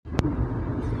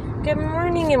Good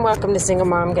morning and welcome to Single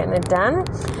Mom Getting It Done.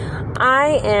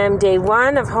 I am day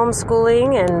one of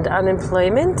homeschooling and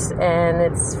unemployment, and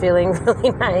it's feeling really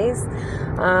nice.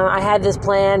 I had this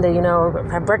plan to,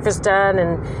 have breakfast done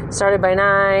and started by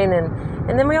 9,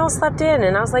 and then we all slept in,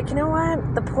 and I was like, you know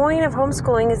what? The point of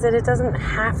homeschooling is that it doesn't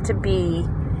have to be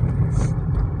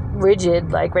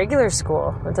rigid like regular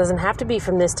school. It doesn't have to be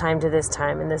from this time to this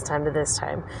time and this time to this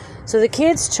time. So the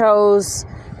kids chose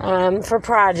for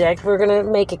project, we're going to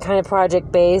make it kind of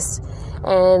project based,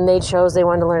 and they chose they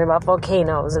wanted to learn about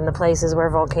volcanoes and the places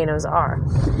where volcanoes are.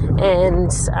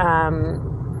 And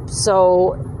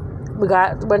so we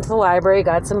went to the library,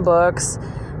 got some books,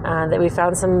 that we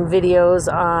found some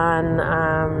videos on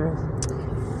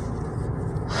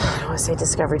I don't want to say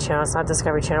Discovery Channel. It's not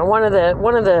Discovery Channel. One of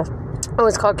the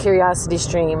it's called Curiosity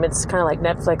Stream. It's kind of like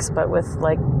Netflix, but with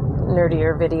like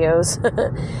nerdier videos.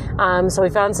 So we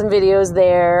found some videos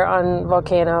there on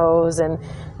volcanoes and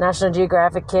National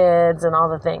Geographic Kids and all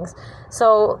the things.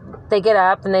 So they get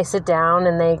up and they sit down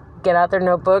and they get out their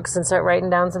notebooks and start writing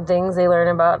down some things they learn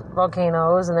about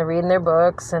volcanoes, and they're reading their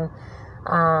books. And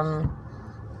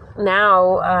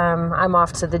now I'm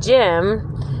off to the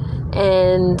gym,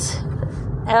 and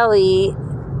Ellie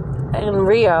and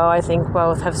Rio, I think,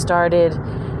 both have started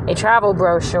a travel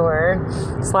brochure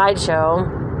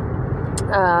slideshow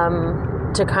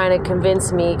to kind of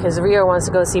convince me, because Rio wants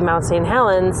to go see Mount St.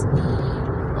 Helens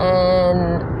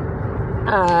and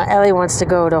Ellie wants to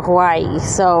go to Hawaii.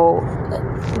 So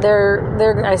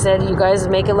I said, you guys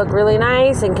make it look really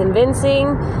nice and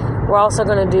convincing. We're also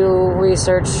going to do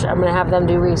research. I'm going to have them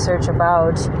do research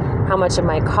about how much it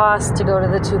might cost to go to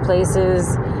the two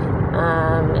places,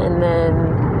 and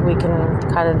then we can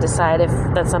kind of decide if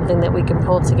that's something that we can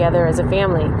pull together as a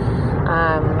family.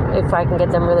 If I can get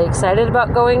them really excited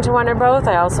about going to one or both,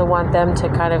 I also want them to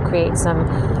kind of create some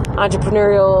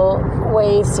entrepreneurial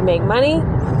ways to make money,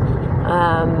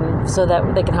 so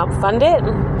that they can help fund it,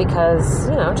 because,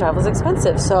 travel is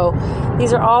expensive. So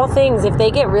these are all things, if they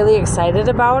get really excited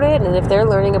about it and if they're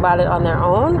learning about it on their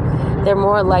own, they're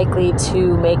more likely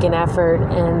to make an effort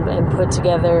and put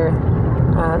together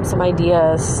some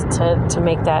ideas to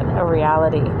make that a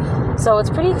reality. So it's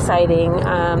pretty exciting.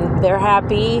 They're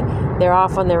happy. They're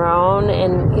off on their own.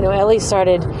 And, Ellie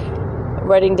started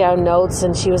writing down notes,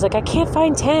 and she was like, I can't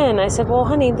find 10. I said, well,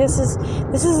 honey, this is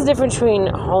the difference between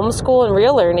homeschool and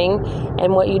real learning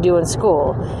and what you do in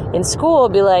school. In school,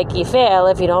 it'd be like, you fail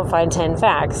if you don't find 10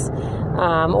 facts.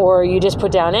 Or you just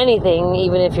put down anything,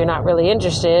 even if you're not really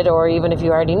interested, or even if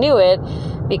you already knew it,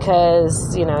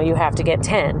 because, you have to get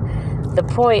 10. The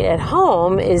point at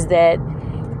home is that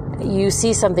you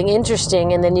see something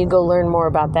interesting and then you go learn more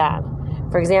about that.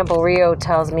 For example, Rio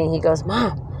tells me, he goes,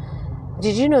 Mom,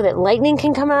 did you know that lightning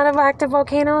can come out of active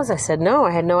volcanoes? I said, no,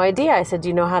 I had no idea. I said, do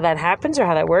you know how that happens or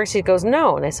how that works? He goes,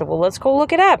 no. And I said, well, let's go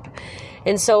look it up.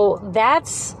 And so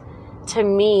that's, to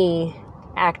me,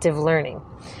 active learning.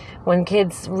 When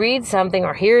kids read something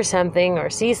or hear something or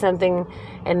see something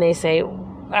and they say,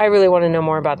 I really want to know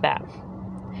more about that.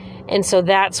 And so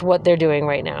that's what they're doing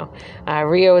right now.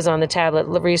 Rio is on the tablet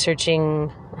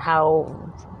researching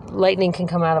how lightning can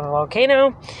come out of a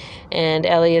volcano, and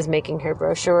Ellie is making her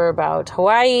brochure about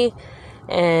Hawaii,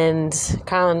 and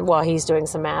Colin, well, he's doing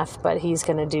some math, but he's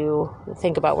going to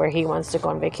think about where he wants to go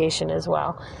on vacation as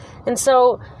well. And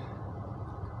so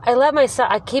I'm going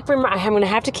to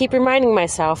have to keep reminding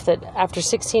myself that after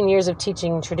 16 years of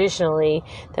teaching traditionally,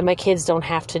 that my kids don't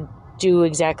have to do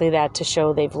exactly that to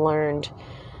show they've learned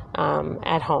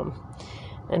at home.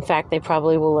 In fact, they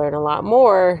probably will learn a lot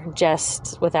more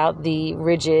just without the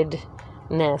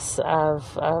rigidness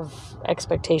of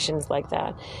expectations like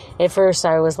that. At first,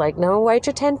 I was like, no, write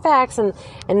your 10 facts. And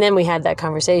then we had that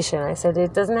conversation. I said,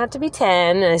 it doesn't have to be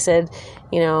 10. And I said,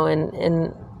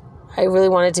 and I really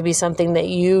want it to be something that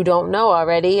you don't know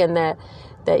already, and that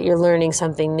you're learning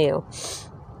something new.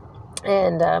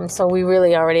 And so we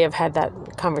really already have had that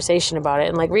conversation about it.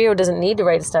 And like, Rio doesn't need to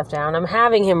write stuff down. I'm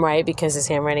having him write because his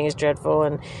handwriting is dreadful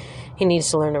and he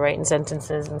needs to learn to write in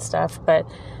sentences and stuff. But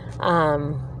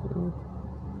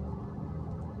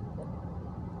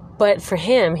for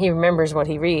him, he remembers what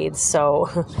he reads. So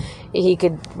he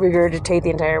could regurgitate the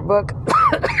entire book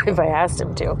if I asked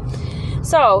him to.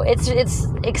 So it's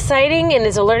exciting, and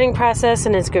it's a learning process,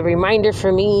 and it's a good reminder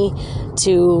for me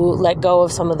to let go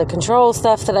of some of the control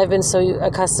stuff that I've been so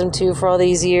accustomed to for all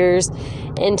these years,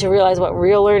 and to realize what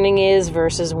real learning is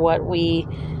versus what we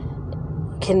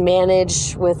can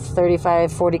manage with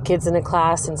 35, 40 kids in a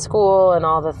class in school and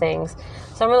all the things.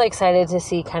 So I'm really excited to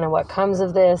see kind of what comes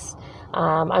of this.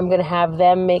 I'm going to have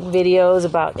them make videos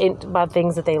about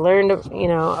things that they learned,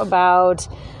 about.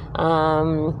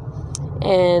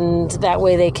 and that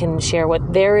way they can share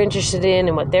what they're interested in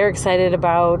and what they're excited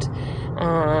about.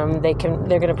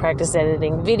 They're going to practice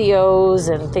editing videos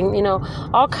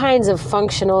and all kinds of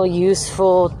functional,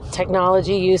 useful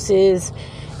technology uses,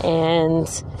 and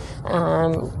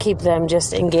keep them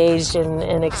just engaged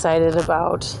and excited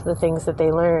about the things that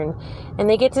they learn. And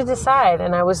they get to decide.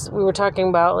 And we were talking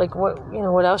about like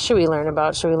what else should we learn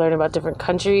about? Should we learn about different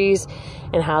countries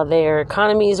and how their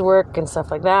economies work and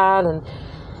stuff like that? And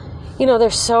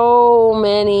there's so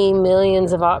many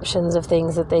millions of options of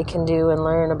things that they can do and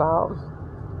learn about.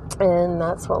 And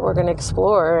that's what we're going to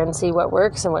explore and see what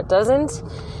works and what doesn't.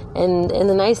 And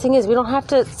the nice thing is we don't have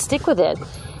to stick with it.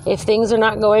 If things are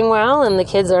not going well and the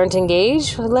kids aren't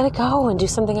engaged, let it go and do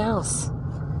something else.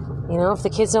 If the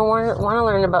kids don't want to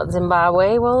learn about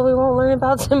Zimbabwe, well, we won't learn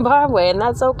about Zimbabwe, and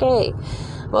that's okay.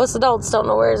 Most adults don't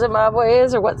know where Zimbabwe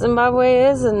is or what Zimbabwe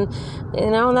is, and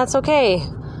that's okay.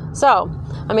 So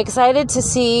I'm excited to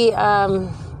see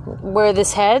where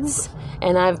this heads,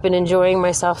 and I've been enjoying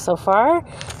myself so far.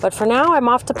 But for now, I'm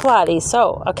off to Pilates,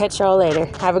 so I'll catch y'all later.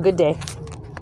 Have a good day.